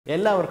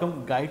എല്ലാവർക്കും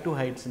guide to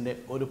ഹൈറ്റ്സിൻ്റെ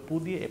ഒരു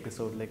പുതിയ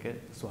എപ്പിസോഡിലേക്ക്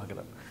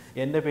സ്വാഗതം.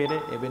 എൻ്റെ പേര്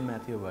എബിൻ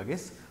മാത്യു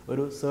വർഗീസ്,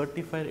 ഒരു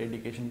സർട്ടിഫൈഡ്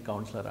എഡ്യൂക്കേഷൻ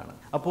കൗൺസിലറാണ്.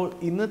 അപ്പോൾ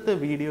ഇന്നത്തെ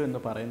വീഡിയോ എന്ന്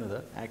പറയുന്നത്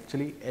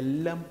ആക്ച്വലി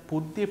എല്ലാം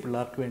പുതിയ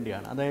പിള്ളേർക്ക്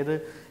വേണ്ടിയാണ്. അതായത്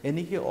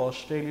എനിക്ക്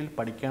ഓസ്ട്രേലിയയിൽ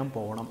പഠിക്കാൻ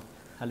പോകണം,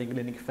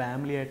 അല്ലെങ്കിൽ എനിക്ക്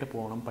ഫാമിലി ആയിട്ട്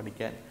പോകണം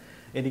പഠിക്കാൻ,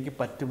 എനിക്ക്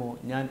പറ്റുമോ,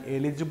 ഞാൻ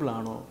എലിജിബിൾ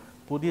ആണോ,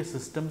 പുതിയ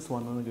സിസ്റ്റംസ്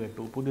വന്നെന്ന്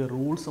കേട്ടു, പുതിയ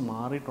റൂൾസ്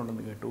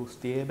മാറിയിട്ടുണ്ടെന്ന് കേട്ടു,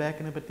 സ്റ്റേ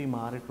ബാക്കിനെ പറ്റി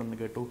മാറിയിട്ടുണ്ടെന്ന്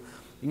കേട്ടു,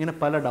 ഇങ്ങനെ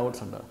പല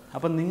ഡൗട്ട്സ് ഉണ്ട്.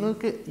 അപ്പം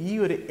നിങ്ങൾക്ക് ഈ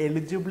ഒരു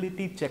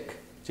എലിജിബിലിറ്റി ചെക്ക്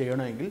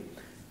ചെയ്യണമെങ്കിൽ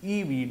ഈ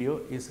video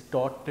is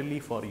totally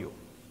for you.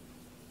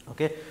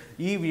 Okay,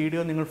 ഈ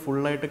വീഡിയോ നിങ്ങൾ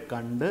ഫുള്ളായിട്ട്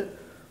കണ്ട്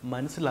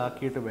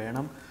മനസ്സിലാക്കിയിട്ട്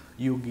വേണം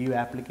യു ഗീവ്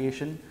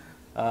ആപ്ലിക്കേഷൻ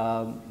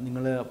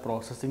നിങ്ങൾ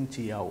പ്രോസസ്സിങ്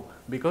ചെയ്യാവൂ.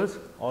 Because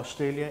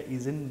Australia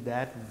is in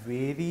that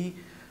very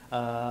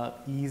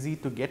easy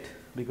to get.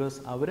 Because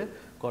അവർ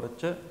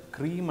കുറച്ച്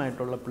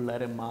ക്രീമായിട്ടുള്ള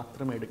പിള്ളേരെ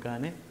മാത്രമേ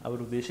എടുക്കാനേ അവർ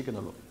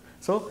ഉദ്ദേശിക്കുന്നുള്ളൂ.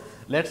 So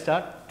let's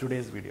start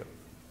today's video.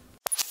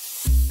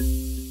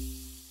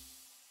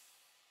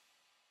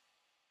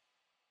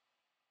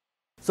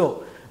 So,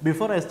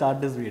 before I start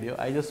this video,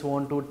 I just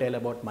want to tell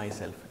about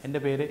myself. എൻ്റെ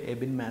പേര്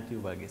എബിൻ മാത്യു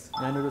വർഗീസ്.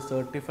 ഞാനൊരു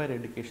certified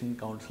education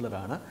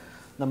കൗൺസിലറാണ്.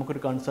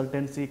 നമുക്കൊരു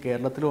consultancy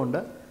കേരളത്തിലുമുണ്ട്,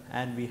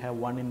 and we have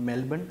one in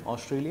Melbourne,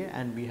 Australia,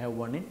 and we have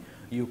one in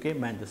UK,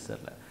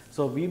 മാഞ്ചസ്റ്ററിൽ.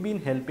 So, we've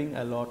been helping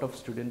a lot of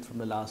students from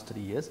the last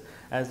 3 years,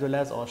 as well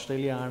as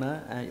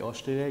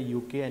Australia,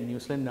 UK and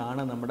New Zealand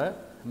ആണ് നമ്മുടെ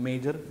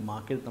major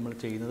market നമ്മൾ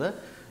ചെയ്യുന്നത്.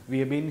 We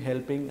have been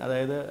helping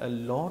a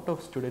lot of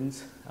students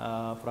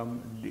from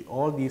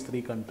all these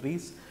 3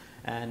 countries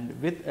and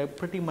with a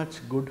pretty much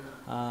good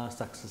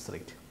success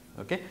rate.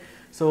 Okay,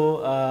 so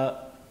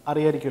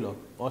അറിയായിരിക്കുമല്ലോ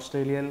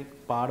ഓസ്ട്രേലിയയിൽ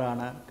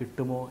പാടാണ്,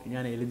 കിട്ടുമോ,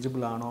 ഞാൻ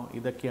eligible ആണോ,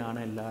 ഇതൊക്കെയാണ്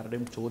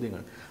എല്ലാവരുടെയും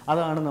ചോദ്യങ്ങൾ.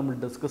 അതാണ് നമ്മൾ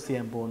ഡിസ്കസ്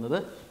ചെയ്യാൻ പോകുന്നത്.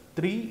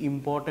 3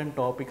 ഇമ്പോർട്ടൻറ്റ്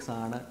ടോപ്പിക്സ്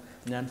ആണ്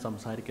ഞാൻ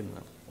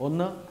സംസാരിക്കുന്നത്.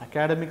 ഒന്ന്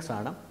അക്കാഡമിക്സ്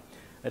ആണ്,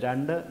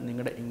 2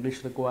 നിങ്ങളുടെ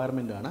ഇംഗ്ലീഷ്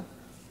റിക്വയർമെൻ്റ് ആണ്,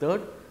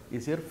 3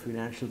 ഈസ് യുവർ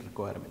ഫിനാൻഷ്യൽ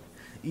റിക്വയർമെൻറ്റ്.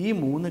 ഈ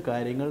 3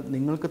 കാര്യങ്ങൾ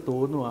നിങ്ങൾക്ക്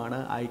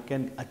തോന്നുവാണ് I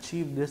can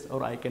achieve this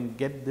or I can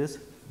get this,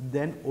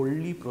 then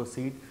only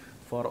proceed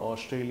for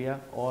Australia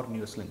or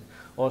New Zealand.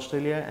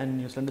 Australia and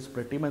New Zealand is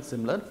pretty much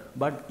similar,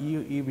 but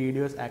this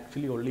video is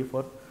actually only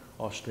for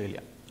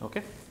Australia.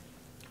 Okay,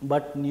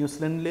 but New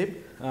Zealand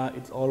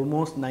it's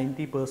almost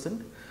 90%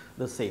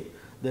 the same.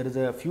 There is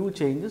a few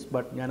changes,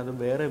 but ഞാനത്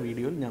വേറെ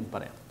വീഡിയോയിൽ ഞാൻ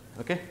പറയാം.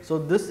 Okay, so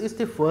this is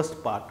the first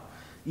part.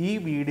 ഈ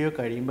video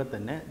കഴിയുമ്പോൾ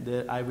തന്നെ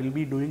I will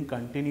be doing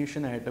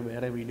continuation ആയിട്ട്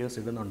വേറെ videos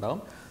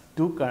ഇടുന്നുണ്ടാവും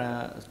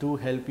to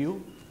help you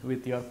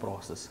with your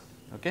process.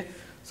 Okay,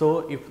 so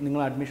if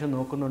നിങ്ങൾ admission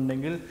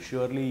നോക്കുന്നുണ്ടെങ്കിൽ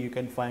surely you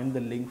can find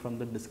the link from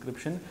the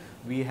description.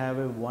 We have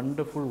a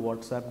wonderful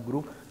WhatsApp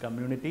group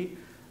community.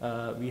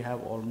 We have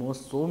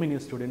almost so many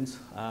students.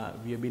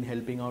 We have been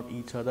helping out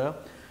each other.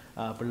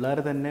 പിള്ളേർ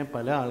തന്നെ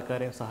പല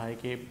ആൾക്കാരെയും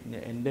സഹായിക്കുകയും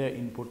എൻ്റെ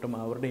ഇൻപുട്ടും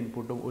അവരുടെ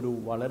ഇൻപുട്ടും ഒരു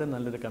വളരെ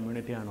നല്ലൊരു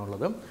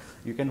കമ്മ്യൂണിറ്റിയാണുള്ളത്.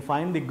 You can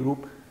find the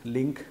group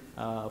link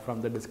from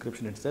the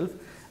description it self,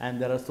 and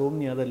there are so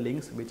many other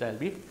links which I will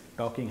be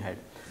talking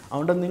head.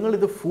 അതുകൊണ്ട്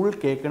നിങ്ങളിത് ഫുൾ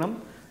കേൾക്കണം.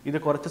 ഇത്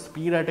കുറച്ച്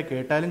സ്പീഡായിട്ട്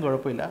കേട്ടാലും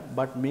കുഴപ്പമില്ല,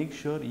 but make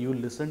sure you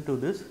listen to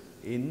this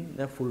in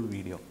the full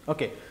video.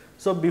 Okay,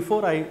 so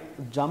before I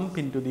jump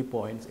in to the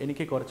points,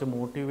 എനിക്ക് കുറച്ച്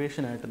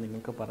മോട്ടിവേഷനായിട്ട്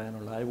നിങ്ങൾക്ക്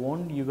പറയാനുള്ളത്, I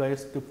won't you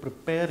guys to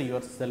prepare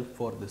your self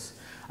for this.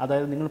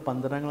 അതായത് നിങ്ങൾ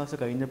 12ാം ക്ലാസ്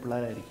കഴിഞ്ഞ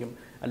പിള്ളേരായിരിക്കും,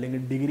 അല്ലെങ്കിൽ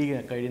degree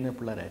കഴിയുന്ന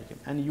പിള്ളേരായിരിക്കും,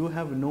 and you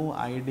have no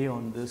idea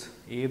on this.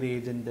 ഏത്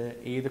ഏജൻറ്റ്,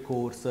 ഏത്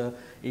കോഴ്സ്,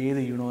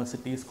 ഏത്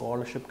യൂണിവേഴ്സിറ്റി,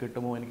 സ്കോളർഷിപ്പ്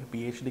കിട്ടുമോ, എനിക്ക്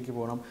PhD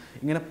പോകണം,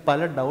 ഇങ്ങനെ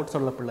പല ഡൗട്ട്സ്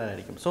ഉള്ള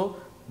പിള്ളേരായിരിക്കും. So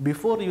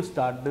before you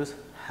start this,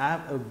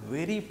 have a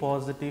very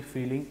positive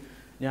feeling.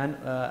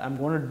 I'm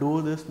going to do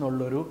this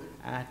എന്നുള്ളൊരു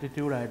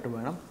ആറ്റിറ്റ്യൂഡ് ആയിട്ട്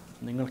വേണം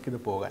നിങ്ങൾക്കിത്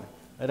പോകാൻ.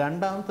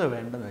 രണ്ടാമത്തെ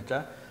വേണ്ടതെന്ന്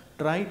വെച്ചാൽ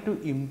try to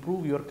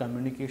improve your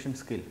communication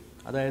skill.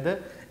 അതായത്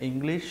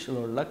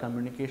ഇംഗ്ലീഷിലുള്ള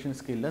കമ്മ്യൂണിക്കേഷൻ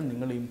സ്കില്ല്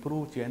നിങ്ങൾ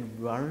ഇംപ്രൂവ് ചെയ്യാൻ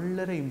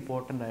വളരെ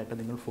ഇമ്പോർട്ടൻ്റ് ആയിട്ട്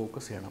നിങ്ങൾ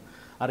ഫോക്കസ് ചെയ്യണം.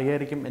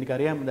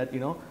 എനിക്കറിയാം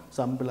ദാറ്റ്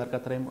സം പിള്ളേർക്ക്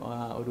അത്രയും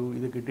ഒരു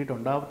ഇത്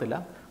കിട്ടിയിട്ടുണ്ടാവത്തില്ല,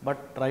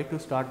 but try to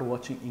start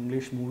watching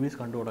English movies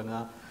കണ്ടു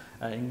തുടങ്ങുക.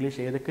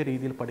 ഇംഗ്ലീഷ് ഏതൊക്കെ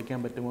രീതിയിൽ പഠിക്കാൻ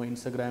പറ്റുമോ,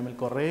 ഇൻസ്റ്റഗ്രാമിൽ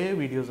കുറേ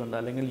വീഡിയോസ് ഉണ്ട്,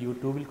 അല്ലെങ്കിൽ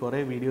യൂട്യൂബിൽ കുറേ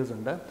വീഡിയോസ്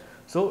ഉണ്ട്.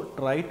 So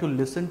try to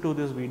listen to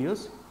these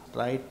videos,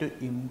 try to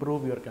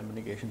improve your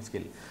communication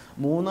skill.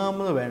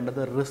 മൂന്നാമത്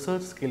വേണ്ടത്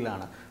റിസർച്ച്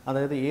സ്കില്ലാണ്.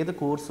 അതായത് ഏത്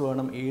കോഴ്സ്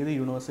വേണം, ഏത്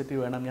യൂണിവേഴ്സിറ്റി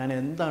വേണം, ഞാൻ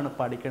എന്താണ്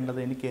പഠിക്കേണ്ടത്,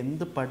 എനിക്ക്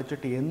എന്ത്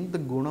പഠിച്ചിട്ട് എന്ത്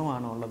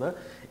ഗുണമാണുള്ളത്,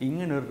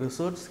 ഇങ്ങനൊരു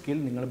റിസർച്ച് സ്കിൽ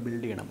നിങ്ങൾ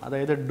ബിൽഡ് ചെയ്യണം.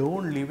 അതായത്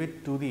don't leave it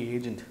to the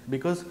agent,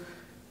 because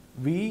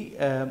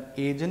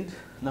agent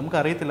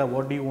നമുക്കറിയത്തില്ല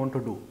what do you want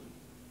to do.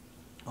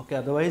 Okay,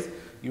 otherwise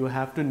you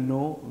have to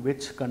know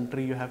which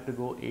country you have to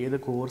go, ഏത്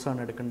കോഴ്സാണ്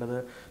എടുക്കേണ്ടത്.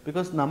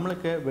 ബിക്കോസ്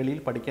നമ്മളൊക്കെ വെളിയിൽ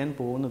പഠിക്കാൻ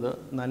പോകുന്നത്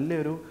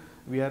നല്ലൊരു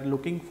V are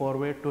looking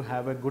forward to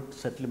have A good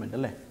settlement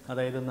അല്ലേ.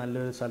 അതായത്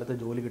നല്ലൊരു സ്ഥലത്ത്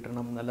ജോലി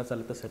കിട്ടണം, നല്ല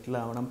സ്ഥലത്ത് സെറ്റിൽ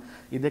ആവണം,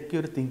 ഇതൊക്കെ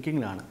ഒരു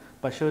തിങ്കിങ്ങിലാണ്.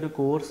 പക്ഷേ ഒരു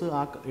കോഴ്സ്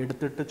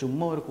എടുത്തിട്ട്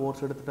ചുമ്മാ ഒരു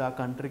കോഴ്സ് എടുത്തിട്ട് ആ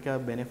കൺട്രിക്ക് ആ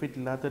ബെനിഫിറ്റ്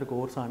ഇല്ലാത്തൊരു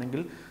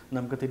കോഴ്സാണെങ്കിൽ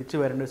നമുക്ക് തിരിച്ചു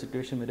വരേണ്ട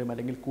സിറ്റുവേഷൻ വരും,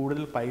 അല്ലെങ്കിൽ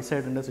കൂടുതൽ പൈസ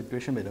ഇടേണ്ട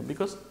സിറ്റുവേഷൻ വരും.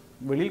 ബിക്കോസ്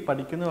വെളിയിൽ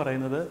പഠിക്കുന്ന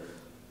പറയുന്നത്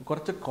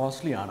കുറച്ച്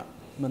കോസ്റ്റ്ലി ആണ്,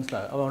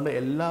 മനസ്സിലാകും. അതുകൊണ്ട്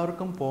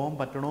എല്ലാവർക്കും പോകാൻ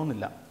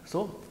പറ്റണമെന്നില്ല. So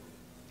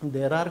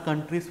there are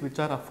countries which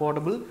are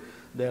affordable,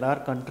 there are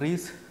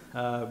countries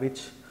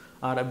which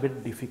are a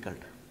bit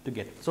difficult. to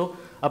get. So,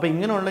 അപ്പോൾ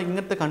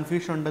ഇങ്ങനത്തെ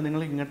കൺഫ്യൂഷൻ ഉണ്ട്,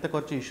 നിങ്ങൾ ഇങ്ങനത്തെ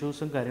കുറച്ച്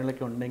ഇഷ്യൂസും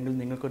കാര്യങ്ങളൊക്കെ ഉണ്ടെങ്കിൽ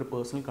നിങ്ങൾക്കൊരു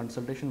പേഴ്സണൽ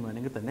കൺസൾട്ടേഷൻ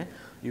വേണമെങ്കിൽ തന്നെ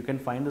you can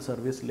find the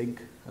service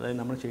link, അതായത്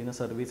നമ്മൾ ചെയ്യുന്ന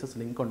സർവീസസ്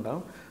ലിങ്ക്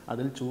ഉണ്ടാവും,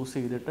 അതിൽ ചൂസ്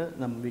ചെയ്തിട്ട്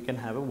we can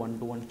have A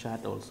 1-to-1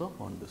 chat also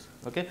on this.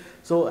 Okay,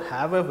 so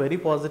have a very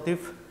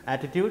positive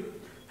attitude,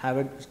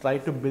 try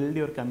to build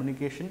your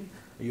communication,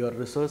 your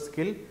research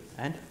skill,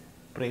 and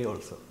pray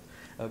also.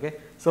 Okay,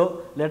 so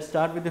let's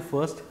start with the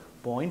first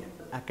point,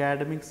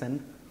 academics and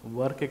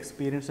work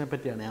എക്സ്പീരിയൻസിനെ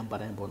പറ്റിയാണ് ഞാൻ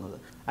പറയാൻ പോകുന്നത്.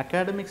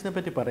 അക്കാഡമിക്സിനെ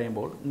പറ്റി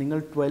പറയുമ്പോൾ നിങ്ങൾ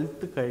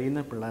 12th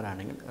കഴിയുന്ന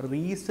പിള്ളേരാണെങ്കിൽ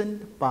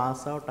recent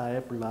pass out ആയ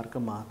പിള്ളേർക്ക്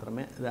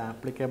മാത്രമേ ഇത്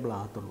ആപ്ലിക്കബിൾ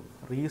ആകത്തുള്ളൂ.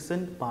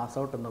 റീസെൻറ്റ് പാസ്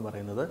ഔട്ട് എന്ന്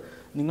പറയുന്നത്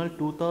നിങ്ങൾ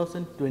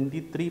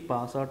 2023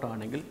 പാസ് ഔട്ട്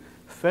ആണെങ്കിൽ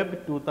ഫെബ്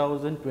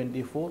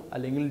 2024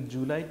 അല്ലെങ്കിൽ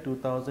ജൂലൈ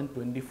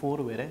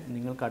 2024 വരെ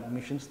നിങ്ങൾക്ക്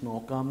അഡ്മിഷൻസ്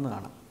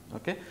നോക്കാവുന്നതാണ്.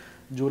 ഓക്കെ,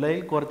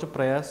 ജൂലൈയിൽ കുറച്ച്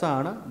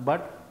പ്രയാസമാണ്,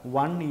 but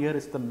 1 year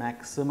is the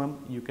maximum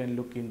you can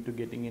look into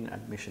getting in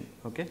admission.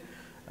 Okay,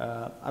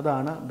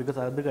 അതാണ്, ബിക്കോസ്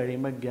അത്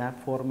കഴിയുമ്പോൾ ഗ്യാപ്പ്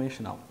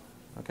ഫോർമേഷൻ ആവും.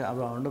 ഓക്കെ,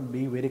 അതുകൊണ്ട്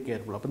ബി വെരി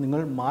കെയർഫുൾ. അപ്പോൾ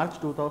നിങ്ങൾ മാർച്ച്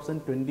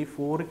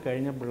 2024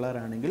 കഴിഞ്ഞ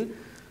പിള്ളേരാണെങ്കിൽ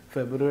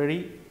ഫെബ്രുവരി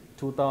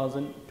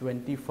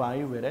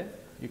 2025 വരെ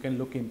you can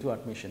look into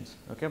admissions.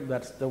 Okay,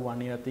 that's the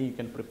 1 year thing, you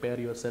can prepare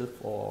yourself,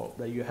 or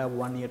that you have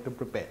 1 year to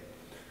prepare.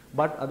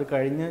 But അത്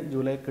കഴിഞ്ഞ്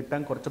ജൂലൈ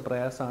കിട്ടാൻ കുറച്ച്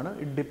പ്രയാസമാണ്.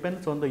 It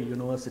depends on the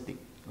university.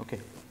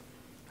 Okay,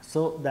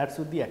 so that's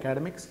with the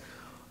academics.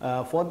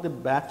 For the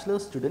bachelor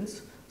students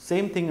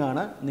same thing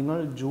ആണ്. നിങ്ങൾ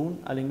June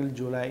അല്ലെങ്കിൽ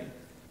July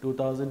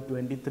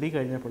 2023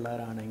 കഴിഞ്ഞ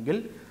പിള്ളേരാണെങ്കിൽ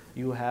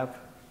you have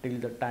till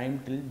the time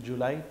till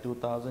July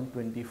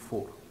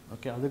 2024.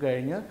 Okay, അത്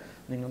കഴിഞ്ഞ്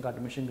നിങ്ങൾക്ക്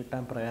അഡ്മിഷൻ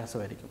കിട്ടാൻ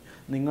പ്രയാസമായിരിക്കും.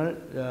 നിങ്ങൾ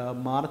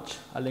മാർച്ച്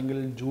അല്ലെങ്കിൽ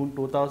June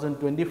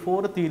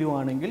 2024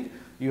 തീരുവാണെങ്കിൽ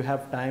you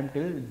have time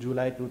till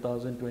July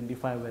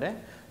 2025 വരെ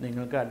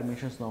നിങ്ങൾക്ക്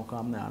അഡ്മിഷൻസ്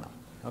നോക്കാവുന്നതാണ്.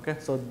 Okay,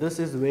 so this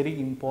is very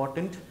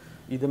important.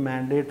 ഇത്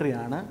മാൻഡേറ്ററി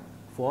ആണ്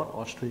four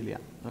Australia.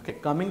 Okay,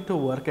 coming to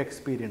work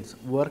experience.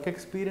 Work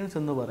experience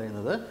എന്ന്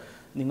പറയുന്നത്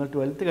നിങ്ങൾ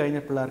 12th കഴിഞ്ഞ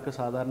പിള്ളേർക്ക്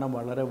സാധാരണ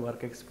വളരെ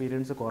വർക്ക്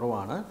എക്സ്പീരിയൻസ്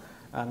കുറവാണ്.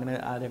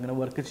 ആരെങ്ങനെ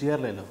വർക്ക്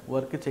ചെയ്യാറില്ലല്ലോ.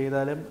 വർക്ക്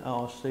ചെയ്താലും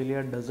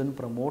Australia dozen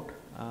promote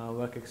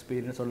work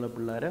experience ഉള്ള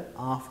പിള്ളേർ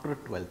ആഫ്റ്റർ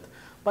 12th.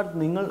 ബട്ട്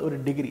നിങ്ങൾ ഒരു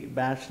ഡിഗ്രി,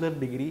 ബാച്ചിലർ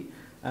ഡിഗ്രി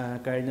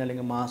കഴിഞ്ഞ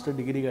അല്ലെങ്കിൽ മാസ്റ്റർ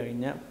ഡിഗ്രി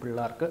കഴിഞ്ഞ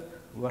പിള്ളേർക്ക്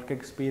വർക്ക്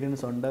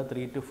എക്സ്പീരിയൻസ് ഉണ്ട്,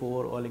 3 to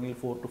 4 അല്ലെങ്കിൽ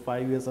 4 to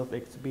 5 years ഓഫ്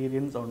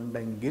എക്സ്പീരിയൻസ്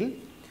ഉണ്ടെങ്കിൽ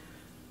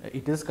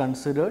it is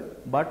considered.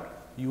 But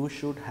you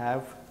should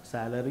have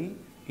salary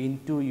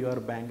into your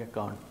bank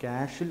account.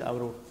 Cashil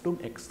അവർ ഒട്ടും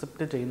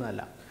accept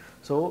ചെയ്യുന്നതല്ല.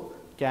 So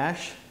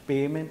cash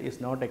payment is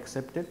not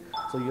accepted.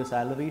 So your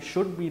salary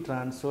should be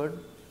transferred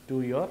to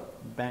your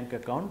bank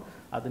account.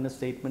 അതിന്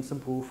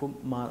സ്റ്റേറ്റ്മെൻറ്റ്സും പ്രൂഫും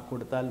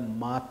കൊടുത്താൽ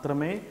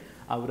മാത്രമേ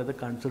അവരത്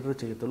consider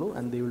ചെയ്യത്തുള്ളൂ,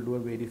 and they will do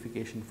a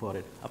verification for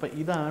it. അപ്പോൾ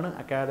ഇതാണ്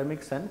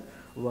അക്കാഡമിക്സ് ആൻഡ്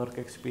വർക്ക്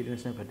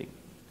എക്സ്പീരിയൻസിനെ പറ്റി.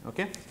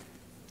 ഓക്കെ,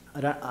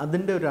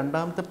 അതിൻ്റെ ഒരു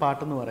രണ്ടാമത്തെ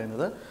പാർട്ടെന്ന്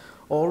പറയുന്നത്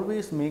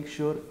ഓൾവേസ് മേക്ക്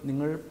ഷുവർ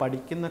നിങ്ങൾ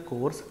പഠിക്കുന്ന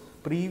കോഴ്സ്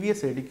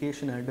പ്രീവിയസ്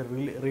എഡ്യൂക്കേഷനായിട്ട്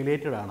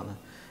റിലേറ്റഡ് ആണെന്ന്.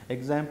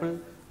 എക്സാമ്പിൾ,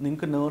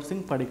 നിങ്ങൾക്ക്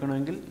നഴ്സിംഗ്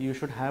പഠിക്കണമെങ്കിൽ you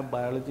should have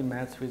biology,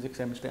 maths, physics,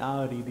 chemistry, ആ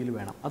രീതിയിൽ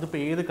വേണം. അതിപ്പോൾ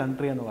ഏത്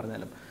കൺട്രിയാണെന്ന്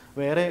പറഞ്ഞാലും.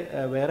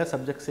 വേറെ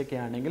സബ്ജക്ട്സൊക്കെ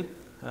ആണെങ്കിൽ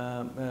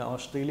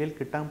ഓസ്ട്രേലിയയിൽ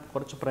കിട്ടാൻ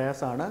കുറച്ച്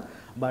പ്രയാസമാണ്,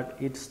 ബട്ട്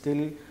ഇറ്റ്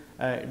സ്റ്റിൽ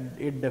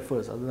ഇറ്റ്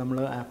ഡെഫേഴ്സ്. അത് നമ്മൾ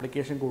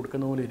ആപ്ലിക്കേഷൻ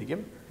കൊടുക്കുന്ന പോലെ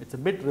ഇരിക്കും.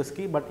 It's A bit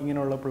risky, but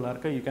ഇങ്ങനെയുള്ള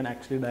പിള്ളേർക്ക് you can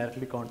actually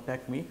directly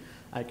contact me,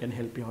 I can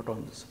help you out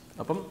on this.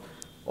 അപ്പം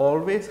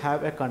always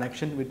have a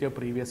connection with your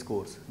previous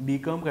course.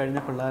 BCom കഴിഞ്ഞ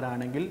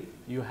പിള്ളേരാണെങ്കിൽ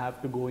you have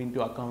to go into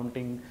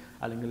accounting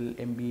അല്ലെങ്കിൽ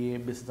MBA,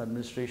 business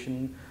administration,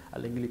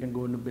 അല്ലെങ്കിൽ you can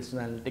go into business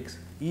analytics.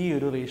 ഈ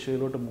ഒരു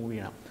റേഷ്യോയിലോട്ട് move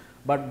ചെയ്യണം.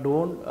 But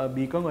don't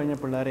BCom കഴിഞ്ഞ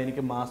പിള്ളേർ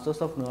എനിക്ക്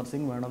മാസ്റ്റേഴ്സ് ഓഫ്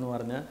നഴ്സിംഗ് വേണമെന്ന്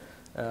പറഞ്ഞ്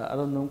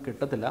അതൊന്നും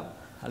കിട്ടത്തില്ല,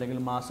 അല്ലെങ്കിൽ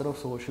മാസ്റ്റർ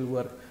ഓഫ് സോഷ്യൽ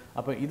വർക്ക്.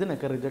 അപ്പോൾ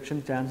ഇതിനൊക്കെ റിജക്ഷൻ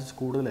ചാൻസസ്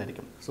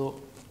കൂടുതലായിരിക്കും. So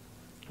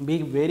be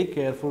very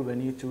careful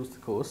when you choose the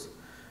course.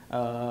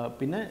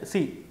 പിന്നെ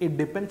it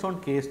depends on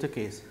case to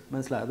case.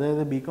 മനസ്സിലായി?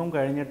 അതായത് BCom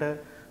കഴിഞ്ഞിട്ട്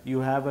you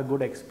have A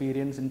good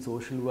experience in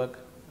social work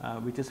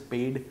which is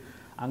paid,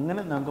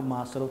 അങ്ങനെ നമുക്ക്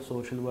master of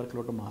social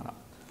വർക്കിലോട്ട് മാറാം.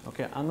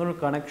 Okay, അങ്ങനെ ഒരു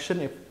connection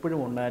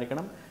എപ്പോഴും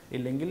ഉണ്ടായിരിക്കണം,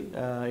 ഇല്ലെങ്കിൽ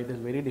it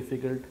is very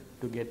difficult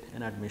to get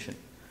an admission.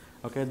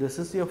 Okay, this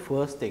is your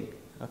first thing.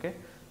 Okay,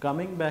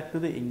 coming back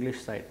to the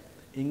English side.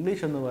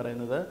 English എന്ന്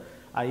പറയുന്നത്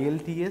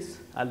IELTS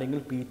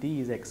അല്ലെങ്കിൽ PT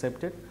is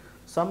accepted.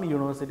 Some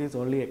universities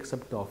only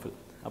accept TOEFL.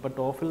 അപ്പോൾ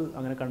TOEFL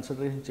അങ്ങനെ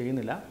consideration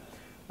ചെയ്യുന്നില്ല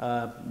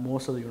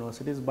most of the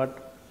universities, but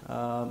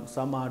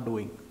some are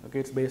doing. Okay,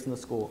 it's based on the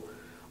score.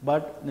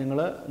 But നിങ്ങൾ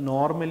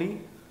normally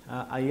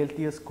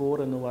IELTS score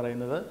എന്ന്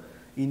പറയുന്നത്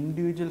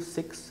individual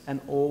 6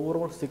 and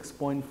overall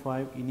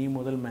 6.5 ഇനി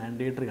മുതൽ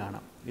mandatory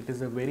ആണ്. It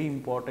is A very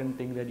important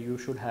thing that you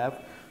should have.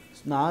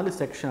 4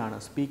 സെക്ഷനാണ്: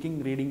 speaking,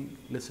 reading,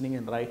 listening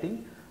and writing.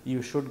 You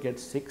should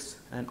get 6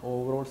 and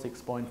overall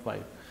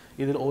 6.5.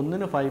 ഇതിൽ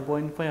ഒന്നിന്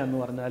 5.5 എന്ന്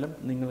പറഞ്ഞാലും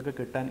നിങ്ങൾക്ക്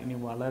കിട്ടാൻ ഇനി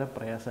വളരെ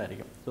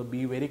പ്രയാസമായിരിക്കും. So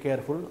be very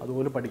careful.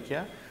 അതുപോലെ പഠിക്കുക.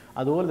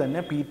 അതുപോലെ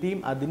തന്നെ PTയും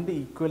അതിൻ്റെ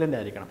ഈക്വലൻ്റ്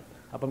ആയിരിക്കണം.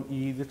 അപ്പം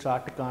ഇത്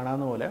ചാർട്ട്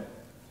കാണാവുന്ന പോലെ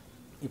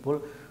ഇപ്പോൾ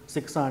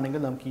 6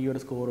 ആണെങ്കിൽ നമുക്ക് ഈ ഒരു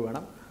സ്കോർ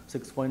വേണം,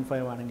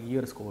 6.5 ആണെങ്കിൽ ഈ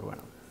ഒരു സ്കോർ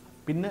വേണം.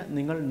 പിന്നെ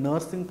നിങ്ങൾ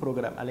നഴ്സിംഗ്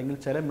പ്രോഗ്രാം അല്ലെങ്കിൽ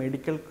ചില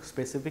മെഡിക്കൽ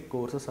സ്പെസിഫിക്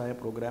കോഴ്സസ് ആയ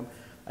പ്രോഗ്രാം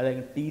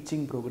അല്ലെങ്കിൽ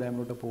ടീച്ചിങ്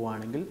പ്രോഗ്രാമിലോട്ട്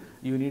പോവുകയാണെങ്കിൽ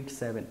you need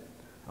 7.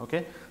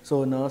 Okay, so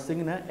nursing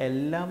in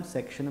എല്ലാം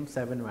സെക്ഷനും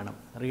 7 വേണം.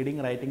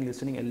 റീഡിങ് റൈറ്റിംഗ്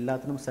ലിസണിങ്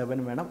എല്ലാത്തിനും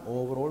 7 വേണം.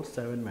 ഓവറോൾ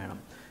 7 വേണം.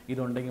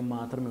 ഇതുണ്ടെങ്കിൽ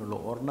മാത്രമേ ഉള്ളൂ.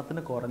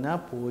 ഒരെണ്ണത്തിന് കുറഞ്ഞാൽ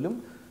പോലും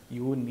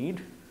you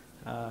need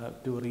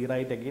to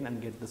rewrite again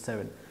and get the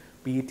 7.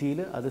 P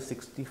ടിയിൽ അത്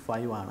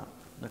 65 ആണ്.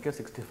 Okay,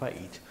 65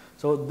 each.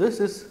 So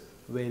this is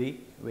very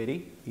very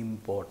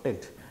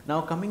important. Now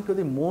coming to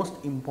the most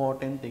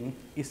important thing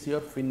is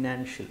your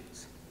financials.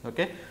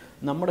 Okay,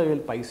 നമ്മുടെ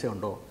കയ്യിൽ പൈസ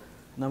ഉണ്ടോ?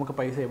 നമുക്ക്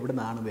പൈസ എവിടെ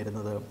നിന്നാണ്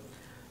വരുന്നത്?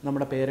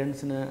 നമ്മുടെ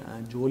പേരൻസിന്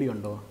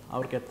ജോലിയുണ്ടോ?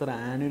 അവർക്ക് എത്ര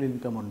ആനുവൽ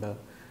ഇൻകം ഉണ്ട്?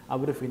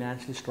 അവർ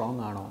ഫിനാൻഷ്യലി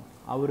സ്ട്രോങ് ആണോ?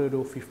 അവരൊരു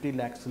 50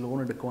 lakhs ലോൺ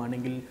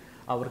എടുക്കുകയാണെങ്കിൽ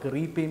അവർക്ക്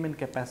റീപേയ്മെൻറ്റ്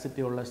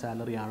കപ്പാസിറ്റി ഉള്ള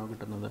സാലറി ആണോ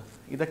കിട്ടുന്നത്?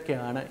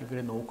 ഇതൊക്കെയാണ് ഇവർ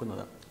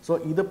നോക്കുന്നത്. സോ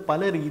ഇത്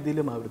പല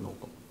രീതിയിലും അവർ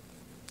നോക്കും.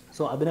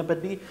 സോ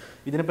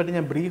ഇതിനെപ്പറ്റി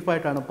ഞാൻ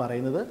ബ്രീഫായിട്ടാണ്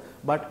പറയുന്നത്.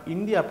 But in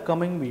the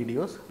upcoming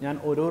videos ഞാൻ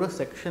ഓരോരോ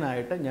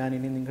സെക്ഷനായിട്ട് ഞാൻ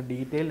ഇനി നിങ്ങൾക്ക്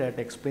ഡീറ്റെയിൽഡ്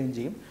ആയിട്ട് എക്സ്പ്ലെയിൻ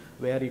ചെയ്യും,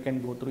 wear you can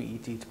go through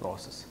each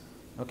process.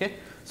 Okay,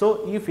 so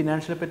ഈ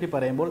ഫിനാൻഷ്യലെ പറ്റി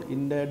പറയുമ്പോൾ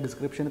ഇതിൻ്റെ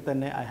ഡിസ്ക്രിപ്ഷനിൽ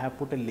തന്നെ I have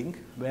put a link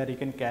wear you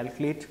can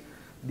calculate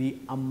the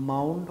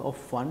amount of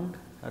fund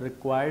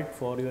required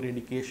for your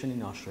education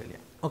in Australia.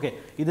 Okay,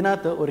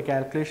 ഇതിനകത്ത് ഒരു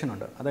കാൽക്കുലേഷൻ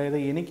ഉണ്ട്. അതായത്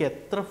എനിക്ക്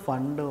എത്ര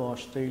ഫണ്ട്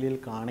ഓസ്ട്രേലിയയിൽ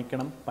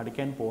കാണിക്കണം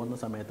പഠിക്കാൻ പോകുന്ന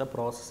സമയത്ത്,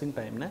 പ്രോസസ്സിങ്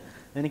ടൈമിന്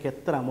എനിക്ക്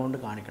എത്ര എമൗണ്ട്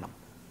കാണിക്കണം.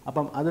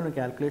 അപ്പം അതിനൊരു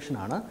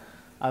കാൽക്കുലേഷനാണ്.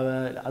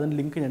 അതിന്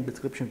ലിങ്ക് ഞാൻ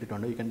ഡിസ്ക്രിപ്ഷൻ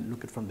ഇട്ടിട്ടുണ്ട്. You can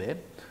look it from there.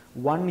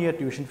 1 year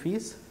tuition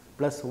fees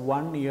plus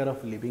 1 year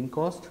of living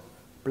cost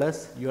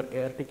plus your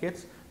air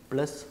tickets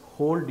plus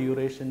whole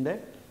ഡ്യൂറേഷൻ്റെ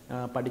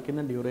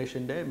പഠിക്കുന്ന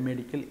ഡ്യൂറേഷൻ്റെ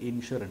മെഡിക്കൽ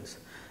ഇൻഷുറൻസ്.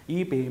 ഈ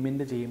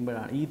പേയ്മെൻറ്റ്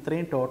ചെയ്യുമ്പോഴാണ് ഈ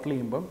ഇത്രയും ടോട്ടൽ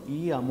ചെയ്യുമ്പം ഈ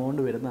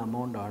എമൗണ്ട് വരുന്ന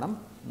എമൗണ്ടാണ്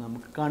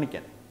നമുക്ക്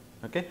കാണിക്കാൻ.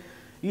 ഓക്കെ,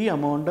 ഈ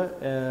എമൗണ്ട്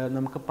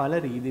നമുക്ക്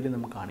പല രീതിയിൽ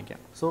നമുക്ക് കാണിക്കാം.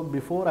 സോ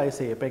ബിഫോർ ഐ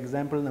സേ, ഇപ്പോൾ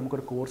എക്സാമ്പിൾ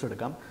നമുക്കൊരു കോഴ്സ്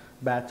എടുക്കാം,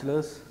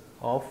 bachelors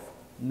of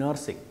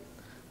nursing.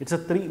 It's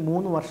A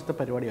 3 വർഷത്തെ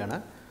പരിപാടിയാണ്,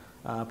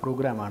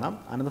 പ്രോഗ്രാമാണ്.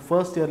 അതിനകത്ത്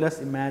first year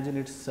less imagine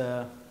it's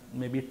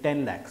may be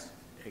 10 lakhs.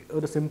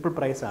 ഒരു സിമ്പിൾ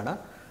പ്രൈസാണ്.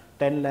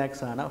 10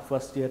 lakhs ആണ്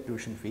first year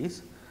tuition fees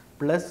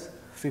plus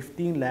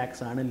 15 lakhs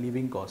ആണ്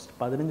ലിവിങ് കോസ്റ്റ്.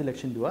 15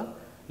 ലക്ഷം രൂപ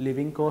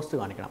ലിവിങ് കോസ്റ്റ്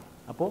കാണിക്കണം.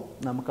 അപ്പോൾ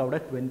നമുക്കവിടെ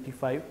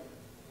 25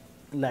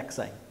 lakhs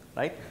ആയി,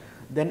 right?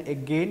 Then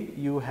again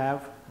you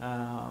have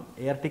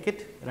air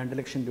ticket 2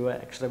 ലക്ഷം രൂപ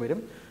എക്സ്ട്രാ വരും.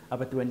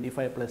 അപ്പോൾ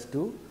 25 +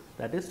 2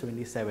 ദാറ്റ് ഈസ്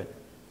 27.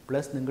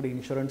 പ്ലസ് നിങ്ങളുടെ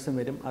ഇൻഷുറൻസും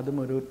വരും, അതും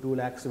ഒരു 2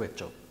 lakhs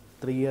വെച്ചോ,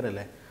 3 year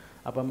അല്ലേ.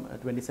 അപ്പം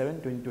 27,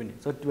 20.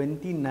 സോ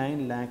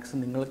 29 lakhs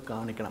നിങ്ങൾ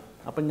കാണിക്കണം.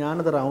 അപ്പം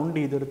ഞാനത് റൗണ്ട്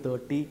ചെയ്തൊരു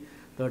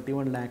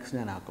 31 lakhs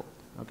ഞാൻ ആക്കും.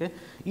 ഓക്കെ,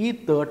 ഈ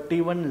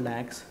 31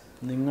 lakhs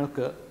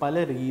നിങ്ങൾക്ക്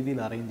പല രീതിയിൽ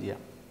അറേഞ്ച്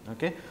ചെയ്യാം.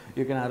 Okay,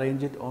 you can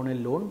arrange it on A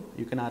loan,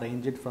 you can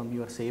arrange it from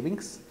your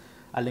savings,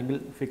 അല്ലെങ്കിൽ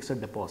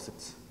ഫിക്സഡ്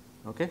ഡെപ്പോസിറ്റ്സ്.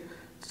 ഓക്കെ,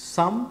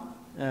 സം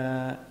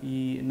ഈ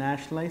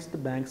നാഷണലൈസ്ഡ്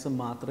ബാങ്ക്സ്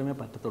മാത്രമേ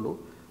പറ്റത്തുള്ളൂ.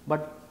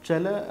 ബട്ട്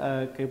ചില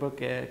ഇപ്പോൾ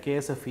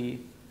KSFE,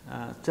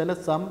 ചില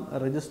some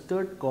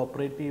registered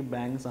cooperative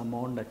banks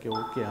amount ഒക്കെ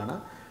ഓക്കെയാണ്.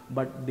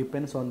 But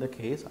depends on the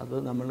case. അത്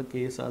നമ്മൾ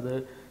കേസ് അത്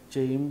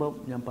ചെയ്യുമ്പം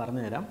ഞാൻ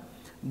പറഞ്ഞുതരാം.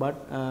 ബട്ട്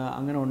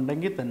അങ്ങനെ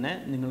ഉണ്ടെങ്കിൽ തന്നെ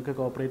നിങ്ങൾക്ക്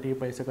കോപ്പറേറ്റീവ്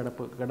പൈസ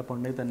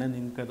കിടപ്പുണ്ടെങ്കിൽ തന്നെ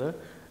നിങ്ങൾക്കത്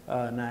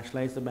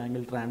നാഷണലൈസ്ഡ്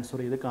ബാങ്കിൽ ട്രാൻസ്ഫർ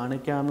ചെയ്ത്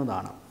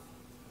കാണിക്കാവുന്നതാണ്.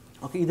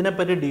 ഓക്കെ,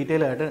 ഇതിനെപ്പറ്റി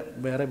ഡീറ്റെയിൽ ആയിട്ട്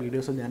വേറെ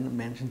വീഡിയോസ് ഞാൻ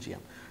മെൻഷൻ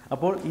ചെയ്യാം.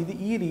 അപ്പോൾ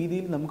ഈ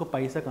രീതിയിൽ നമുക്ക്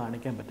പൈസ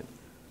കാണിക്കാൻ പറ്റും.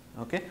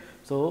 ഓക്കെ,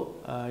 സോ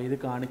ഇത്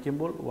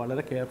കാണിക്കുമ്പോൾ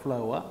വളരെ കെയർഫുൾ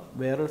ആവുക.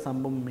 വേറൊരു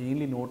സംഭവം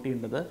മെയിൻലി നോട്ട്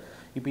ചെയ്യേണ്ടത്,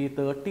 ഇപ്പോൾ ഈ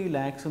 30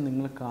 lakhs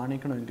നിങ്ങൾ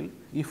കാണിക്കണമെങ്കിൽ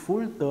ഈ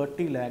ഫുൾ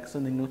 30 lakhs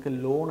നിങ്ങൾക്ക്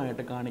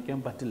ലോണായിട്ട്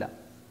കാണിക്കാൻ പറ്റില്ല.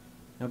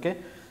 ഓക്കെ,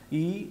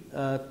 ഈ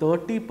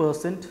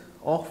 30%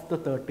 ഓഫ് ദ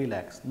 30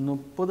 lakhs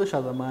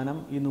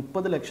 30%, ഈ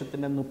 30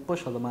 ലക്ഷത്തിൻ്റെ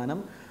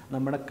 30%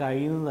 നമ്മുടെ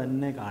കയ്യിൽ നിന്ന്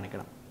തന്നെ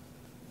കാണിക്കണം.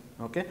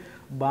 ഓക്കെ,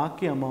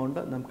 ബാക്കി എമൗണ്ട്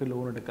നമുക്ക്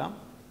ലോൺ എടുക്കാം.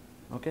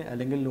 ഓക്കെ,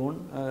 അല്ലെങ്കിൽ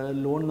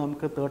ലോൺ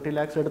നമുക്ക് 30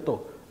 lakhs എടുത്തോ,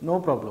 നോ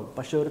പ്രോബ്ലം.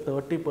 പക്ഷേ ഒരു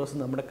 30%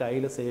 നമ്മുടെ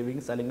കയ്യിൽ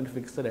സേവിങ്സ് അല്ലെങ്കിൽ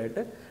ഫിക്സഡ്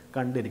ആയിട്ട്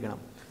കണ്ടിരിക്കണം.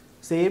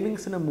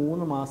 സേവിങ്സിന്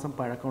 3 മാസം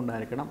പഴക്കം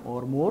ഉണ്ടായിരിക്കണം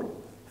or more.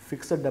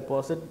 Fixed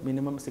deposit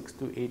minimum 6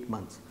 to 8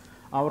 months.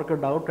 അവർക്ക്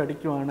ഡൗട്ട്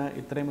അടിക്കുവാണ്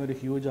ഇത്രയും ഒരു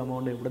ഹ്യൂജ്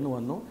എമൗണ്ട് എവിടെ നിന്ന്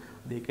വന്നു,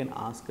 they can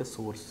ask A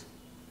source.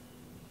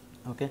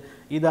 Okay,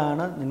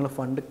 ഇതാണ് നിങ്ങൾ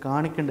ഫണ്ട്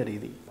കാണിക്കേണ്ട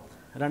രീതി.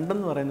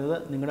 രണ്ടെന്ന് പറയുന്നത്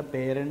നിങ്ങളുടെ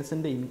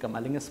പേരൻസിൻ്റെ ഇൻകം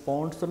അല്ലെങ്കിൽ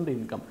സ്പോൺസറിൻ്റെ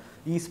ഇൻകം.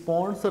 ഈ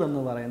സ്പോൺസർ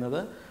എന്ന്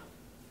പറയുന്നത്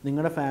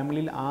നിങ്ങളുടെ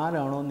ഫാമിലിയിൽ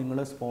ആരാണോ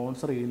നിങ്ങളെ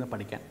സ്പോൺസർ ചെയ്യുന്ന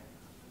പഠിക്കാൻ.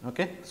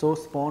 Okay, so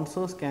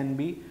sponsors can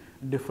be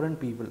different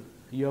people.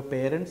 Your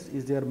parents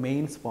is your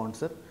main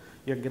sponsor.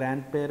 Your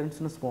grand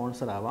പേരൻസിന്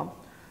sponsor ആവാം.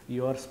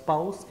 Your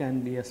spouse can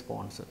be A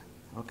sponsor.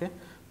 Okay,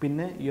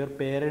 പിന്നെ യുവർ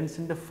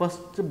പേരൻസിൻ്റെ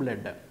ഫസ്റ്റ്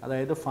ബ്ലഡ്,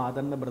 അതായത്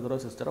ഫാദറിൻ്റെ ബ്രദറോ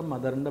സിസ്റ്ററോ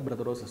മദറിൻ്റെ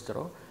ബ്രദറോ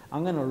സിസ്റ്ററോ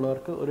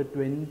അങ്ങനെയുള്ളവർക്ക് ഒരു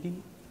 20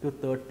 to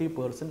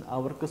 30%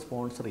 അവർക്ക്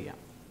സ്പോൺസർ ചെയ്യാം.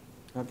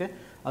 ഓക്കെ,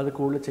 അത്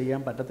കൂടുതൽ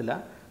ചെയ്യാൻ പറ്റത്തില്ല.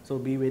 So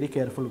be very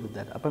careful with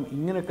that. അപ്പം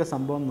ഇങ്ങനെയൊക്കെ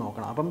സംഭവം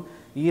നോക്കണം. അപ്പം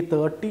ഈ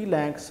 30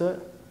 lakhs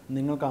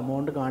നിങ്ങൾക്ക്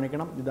എമൗണ്ട്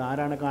കാണിക്കണം.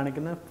 ഇതാരാണ്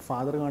കാണിക്കുന്നത്?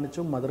 ഫാദർ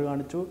കാണിച്ചു, മദർ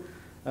കാണിച്ചു,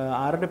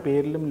 ആരുടെ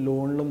പേരിലും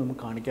ലോണിലും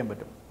നമുക്ക് കാണിക്കാൻ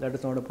പറ്റും. That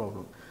is not A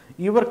problem.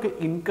 ഇവർക്ക്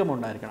ഇൻകം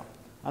ഉണ്ടായിരിക്കണം.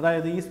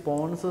 അതായത് ഈ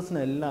സ്പോൺസേഴ്സിന്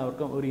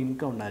എല്ലാവർക്കും ഒരു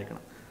ഇൻകം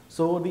ഉണ്ടായിരിക്കണം.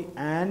 So the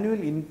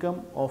annual income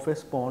of A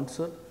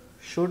sponsor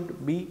should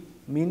be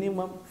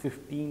minimum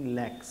 15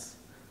 lakhs.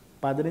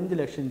 15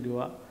 ലക്ഷം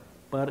രൂപ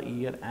per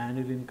year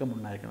annual income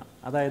ഉണ്ടായിരിക്കണം.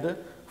 അതായത്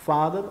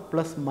father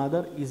plus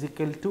mother is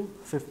equal to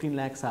 15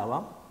 lakhs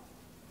ആവാം.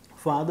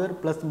 father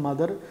plus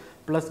mother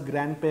plus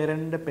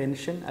grandparent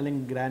pension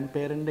അല്ലെങ്കിൽ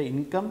grandparent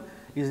income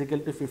is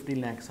equal to 15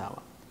 lakhs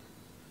ആവാം.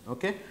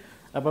 Okay,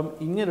 അപ്പം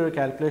ഇങ്ങനൊരു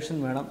calculation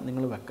വേണം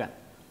നിങ്ങൾ വെക്കാൻ.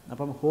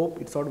 അപ്പം hope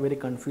it's not very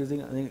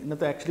confusing.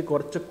 ഇന്നത്തെ ആക്ച്വലി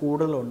കുറച്ച്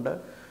കൂടുതലുണ്ട്.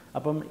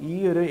 അപ്പം ഈ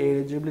ഒരു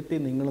എലിജിബിലിറ്റി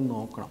നിങ്ങൾ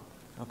നോക്കണം.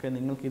 ഓക്കെ,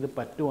 നിങ്ങൾക്കിത്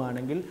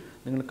പറ്റുവാണെങ്കിൽ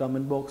നിങ്ങൾ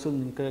കമൻറ്റ് ബോക്സിൽ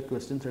നിങ്ങൾക്ക്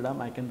ക്വസ്റ്റ്യൻസ് ഇടാം.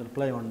 I can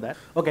reply on that.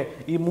 Okay,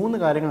 ഈ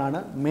 3 കാര്യങ്ങളാണ്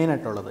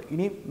മെയിനായിട്ടുള്ളത്.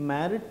 ഇനി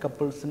മാരിഡ്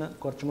കപ്പിൾസിന്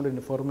കുറച്ചും കൂടി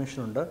ഇൻഫോർമേഷൻ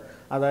ഉണ്ട്.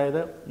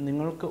 അതായത്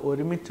നിങ്ങൾക്ക്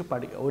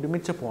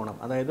ഒരുമിച്ച് പോകണം.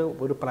 അതായത്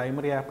ഒരു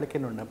പ്രൈമറി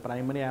ആപ്ലിക്കൻ്റ് ഉണ്ട്.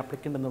 പ്രൈമറി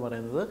ആപ്ലിക്കൻ്റ് എന്ന്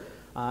പറയുന്നത്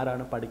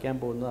ആരാണ് പഠിക്കാൻ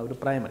പോകുന്നത്, അവർ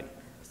പ്രൈമറി.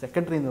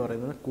 സെക്കൻഡറി എന്ന്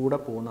പറയുന്നത് കൂടെ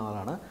പോകുന്ന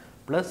ആളാണ്,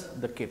 plus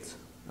the kids.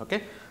 Okay,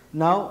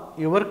 now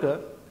ഇവർക്ക്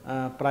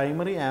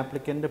പ്രൈമറി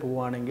ആപ്ലിക്കൻ്റ്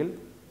പോവുകയാണെങ്കിൽ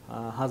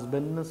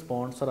ഹസ്ബൻഡിന്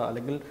സ്പോൺസർ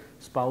അല്ലെങ്കിൽ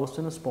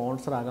സ്പൗസിന്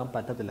സ്പോൺസർ ആകാൻ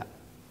പറ്റത്തില്ല.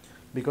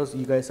 Because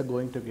you guys are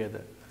going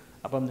together.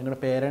 അപ്പം നിങ്ങളുടെ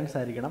പേരൻസ്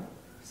ആയിരിക്കണം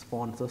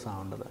sponsors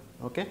ആവേണ്ടത്.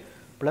 Okay,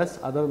 plus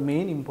other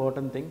main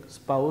important thing,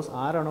 spouse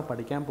ആരാണോ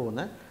പഠിക്കാൻ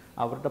പോകുന്നത്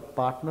അവരുടെ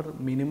പാർട്ട്ണർ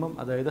മിനിമം,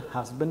 അതായത്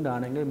ഹസ്ബൻഡ്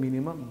ആണെങ്കിൽ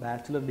മിനിമം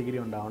ബാച്ചിലർ ഡിഗ്രി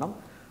ഉണ്ടാവണം,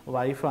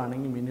 വൈഫ്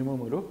ആണെങ്കിൽ മിനിമം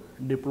ഒരു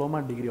ഡിപ്ലോമ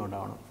ഡിഗ്രി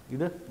ഉണ്ടാവണം.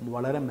 ഇത്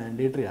വളരെ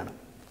മാൻഡേറ്ററി ആണ്.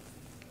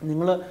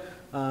 നിങ്ങൾ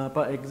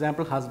ഇപ്പോൾ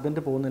എക്സാമ്പിൾ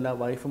ഹസ്ബൻഡ് പോകുന്നില്ല,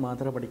 വൈഫ്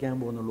മാത്രമേ പഠിക്കാൻ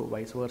പോകുന്നുള്ളൂ,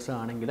 വൈസ് വേഴ്സ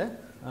ആണെങ്കിൽ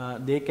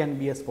they can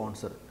be A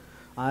sponsor.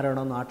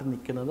 ആരാണോ നാട്ടിൽ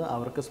നിൽക്കുന്നത്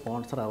അവർക്ക്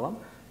സ്പോൺസർ ആവാം,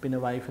 പിന്നെ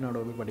വൈഫിനോട്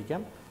പോയി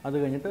പഠിക്കാം. അത്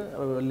കഴിഞ്ഞിട്ട്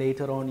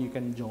later on you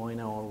can join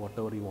or what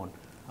ever you want.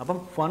 അപ്പം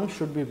fund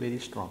should be very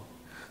strong.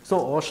 So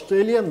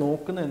Australia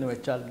നോക്കുന്നതെന്ന്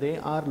വെച്ചാൽ they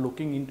are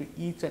looking in to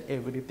each and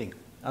everything.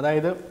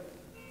 അതായത്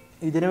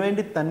ഇതിനു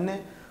വേണ്ടി തന്നെ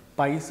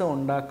പൈസ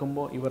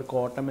ഉണ്ടാക്കുമ്പോൾ ഇവർക്ക്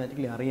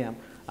ഓട്ടോമാറ്റിക്കലി അറിയാം,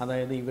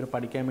 അതായത് ഇവർ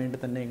പഠിക്കാൻ വേണ്ടി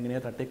തന്നെ എങ്ങനെയോ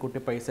തട്ടിക്കൂട്ടി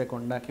പൈസയൊക്കെ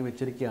ഉണ്ടാക്കി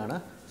വെച്ചിരിക്കുകയാണ്.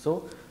 So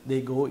they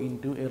go in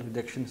to A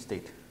rejection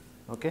state.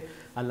 Okay,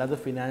 അല്ലാതെ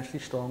ഫിനാൻഷ്യലി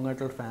സ്ട്രോങ്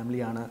ആയിട്ടുള്ള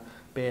ഫാമിലിയാണ്,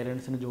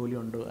 പേരൻസിന്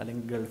ജോലിയുണ്ട്,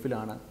 അല്ലെങ്കിൽ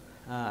ഗൾഫിലാണ്,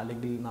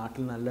 അല്ലെങ്കിൽ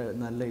നാട്ടിൽ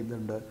നല്ല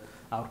ഇതുണ്ട്,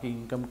 അവർക്ക്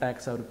ഇൻകം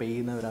ടാക്സ് അവർ പേ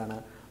ചെയ്യുന്നവരാണ്,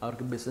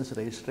 അവർക്ക് ബിസിനസ്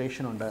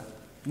രജിസ്ട്രേഷൻ ഉണ്ട്,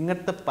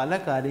 ഇങ്ങനത്തെ പല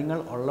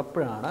കാര്യങ്ങൾ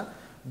ഉള്ളപ്പോഴാണ്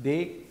they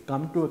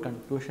come to A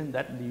conclusion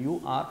that you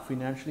are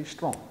financially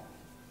strong.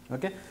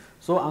 Okay,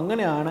 so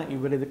അങ്ങനെയാണ്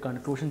ഇവരിത്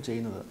കൺക്ലൂഷൻ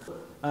ചെയ്യുന്നത്.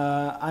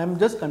 I am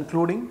just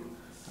concluding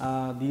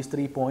these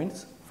 3 points.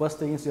 First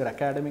thing is your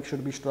academic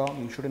should be strong.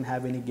 U shouldn't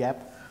have any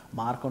gap.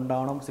 Mark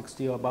ഉണ്ടാവണം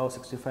 60 above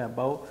 65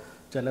 above.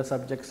 ചില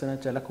സബ്ജക്ട്സിന്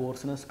ചില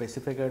കോഴ്സിന്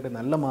specific ആയിട്ട്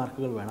നല്ല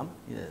മാർക്കുകൾ വേണം.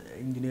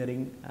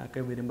 എഞ്ചിനീയറിംഗ്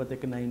ഒക്കെ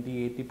വരുമ്പോഴത്തേക്ക്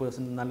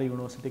 90-80% നല്ല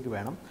യൂണിവേഴ്സിറ്റിക്ക്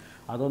വേണം.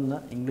 അതൊന്ന്.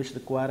 ഇംഗ്ലീഷ്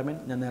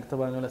റിക്വയർമെൻറ്റ് ഞാൻ നേരത്തെ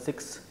പറഞ്ഞ പോലെ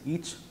 6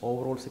 each,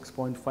 overall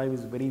 6.5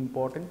 is very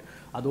important.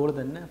 അതുപോലെ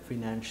തന്നെ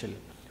financial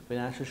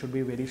should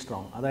be very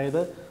strong. അതായത്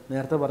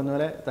നേരത്തെ പറഞ്ഞ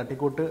പോലെ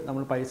തട്ടിക്കൂട്ട്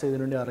നമ്മൾ പൈസ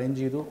ഇതിനു വേണ്ടി അറേഞ്ച്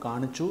ചെയ്തു,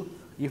 കാണിച്ചു.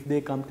 If they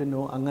come to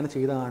know, അങ്ങനെ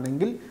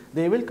ചെയ്തതാണെങ്കിൽ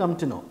they will come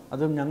to know.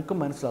 അത് ഞങ്ങൾക്ക്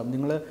മനസ്സിലാവും.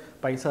 നിങ്ങൾ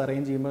പൈസ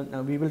അറേഞ്ച് ചെയ്യുമ്പോൾ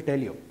വി വിൽ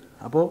ടെൽ യു.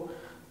 അപ്പോൾ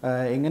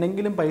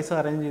എങ്ങനെയെങ്കിലും പൈസ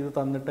അറേഞ്ച് ചെയ്ത്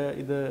തന്നിട്ട്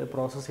ഇത്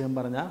പ്രോസസ്സ് ചെയ്യാൻ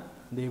പറഞ്ഞാൽ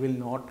they will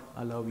not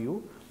allow U.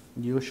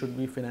 You should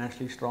be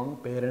financially strong.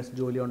 Parents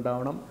ജോലി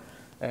ഉണ്ടാവണം,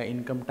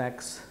 ഇൻകം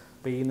ടാക്സ്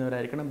പേ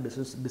ചെയ്യുന്നവരായിരിക്കണം,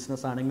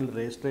 ബിസിനസ് ആണെങ്കിൽ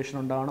രജിസ്ട്രേഷൻ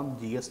ഉണ്ടാവണം,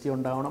 GST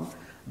ഉണ്ടാവണം,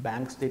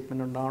 ബാങ്ക്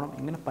സ്റ്റേറ്റ്മെൻറ്റ് ഉണ്ടാവണം,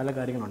 ഇങ്ങനെ പല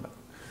കാര്യങ്ങളുണ്ട്.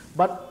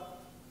 ബട്ട്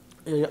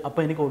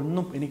അപ്പോൾ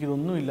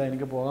എനിക്കിതൊന്നുമില്ല,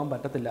 എനിക്ക് പോകാൻ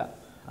പറ്റത്തില്ല,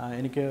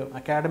 എനിക്ക്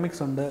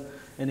അക്കാഡമിക്സ് ഉണ്ട്,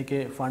 എനിക്ക്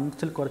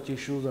ഫണ്ട്സിൽ കുറച്ച്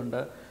ഇഷ്യൂസ്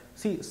ഉണ്ട്.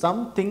 Some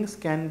things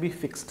can be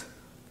fixed.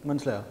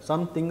 മനസ്സിലായോ? Some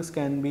things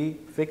can be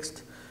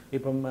fixed.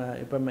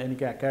 ഇപ്പം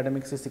എനിക്ക്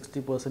അക്കാഡമിക്സ്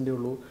 60%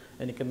 ഉള്ളൂ,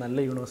 എനിക്ക് നല്ല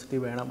യൂണിവേഴ്സിറ്റി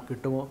വേണം,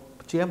 കിട്ടുമോ?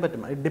 ചെയ്യാൻ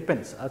പറ്റും. It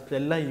depends. അത്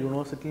എല്ലാ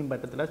യൂണിവേഴ്സിറ്റിയും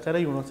പറ്റത്തില്ല, ചില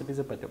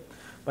യൂണിവേഴ്സിറ്റീസ് പറ്റും.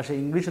 പക്ഷേ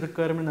ഇംഗ്ലീഷ്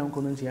റിക്വയർമെൻറ്റ്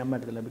നമുക്കൊന്നും ചെയ്യാൻ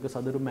പറ്റത്തില്ല, ബിക്കോസ്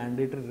അതൊരു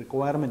മാൻഡേറ്ററി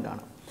റിക്വയർമെൻ്റ്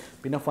ആണ്.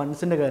 പിന്നെ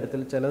ഫണ്ട്സിൻ്റെ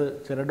കാര്യത്തിൽ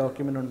ചില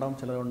ഡോക്യുമെൻ്റ് ഉണ്ടാവും,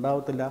 ചിലത്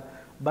ഉണ്ടാവത്തില്ല.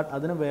 ബട്ട്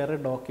അതിന് വേറെ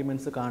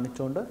ഡോക്യുമെൻറ്റ്സ്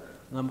കാണിച്ചുകൊണ്ട്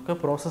നമുക്ക്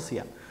പ്രോസസ്സ്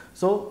ചെയ്യാം.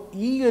 സോ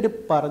ഈ ഒരു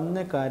പറഞ്ഞ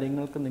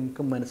കാര്യങ്ങൾക്ക്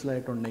നിങ്ങൾക്ക്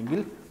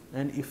മനസ്സിലായിട്ടുണ്ടെങ്കിൽ,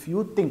 and if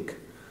you think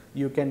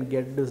you can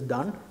get this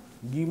done,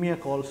 give me a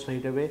call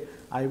straight away.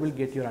 I will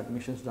get your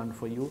admissions done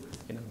for you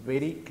in a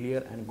very clear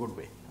and good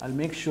way. I'll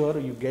make sure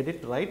you get it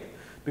right,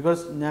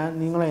 because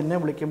നിങ്ങൾ എന്നെ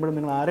വിളിക്കുമ്പോഴും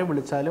നിങ്ങൾ ആരെ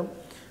വിളിച്ചാലും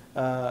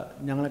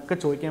ഞങ്ങളൊക്കെ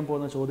ചോദിക്കാൻ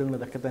പോകുന്ന ചോദ്യങ്ങൾ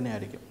ഇതൊക്കെ തന്നെ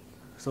ആയിരിക്കും.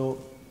 So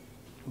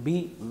be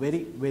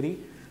very very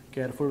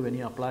careful when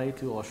you apply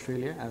to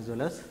Australia as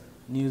well as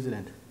New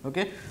Zealand.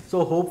 Okay, so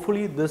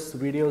hopefully this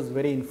video is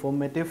very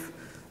informative.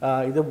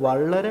 ഇത്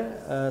വളരെ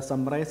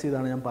സമ്മറൈസ്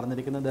ചെയ്താണ് ഞാൻ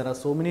പറഞ്ഞിരിക്കുന്നത്. There are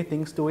so many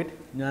things to it.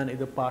 ഞാൻ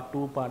ഇത് part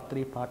 2, part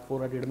 3, part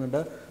 4 ആയിട്ട്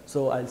ഇടുന്നുണ്ട്. So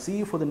I see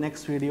you for the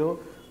next video.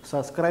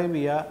 Subscribe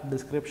ചെയ്യുക,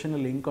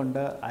 ഡിസ്ക്രിപ്ഷനിൽ ലിങ്ക്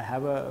ഉണ്ട്.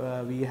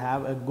 We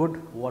have A good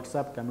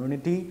WhatsApp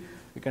community.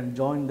 You can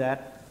join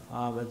that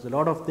with a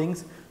lot of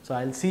things. So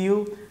I will see you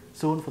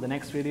soon for the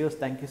next videos.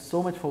 Thank you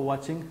so much for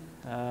watching.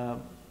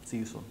 See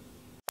you soon.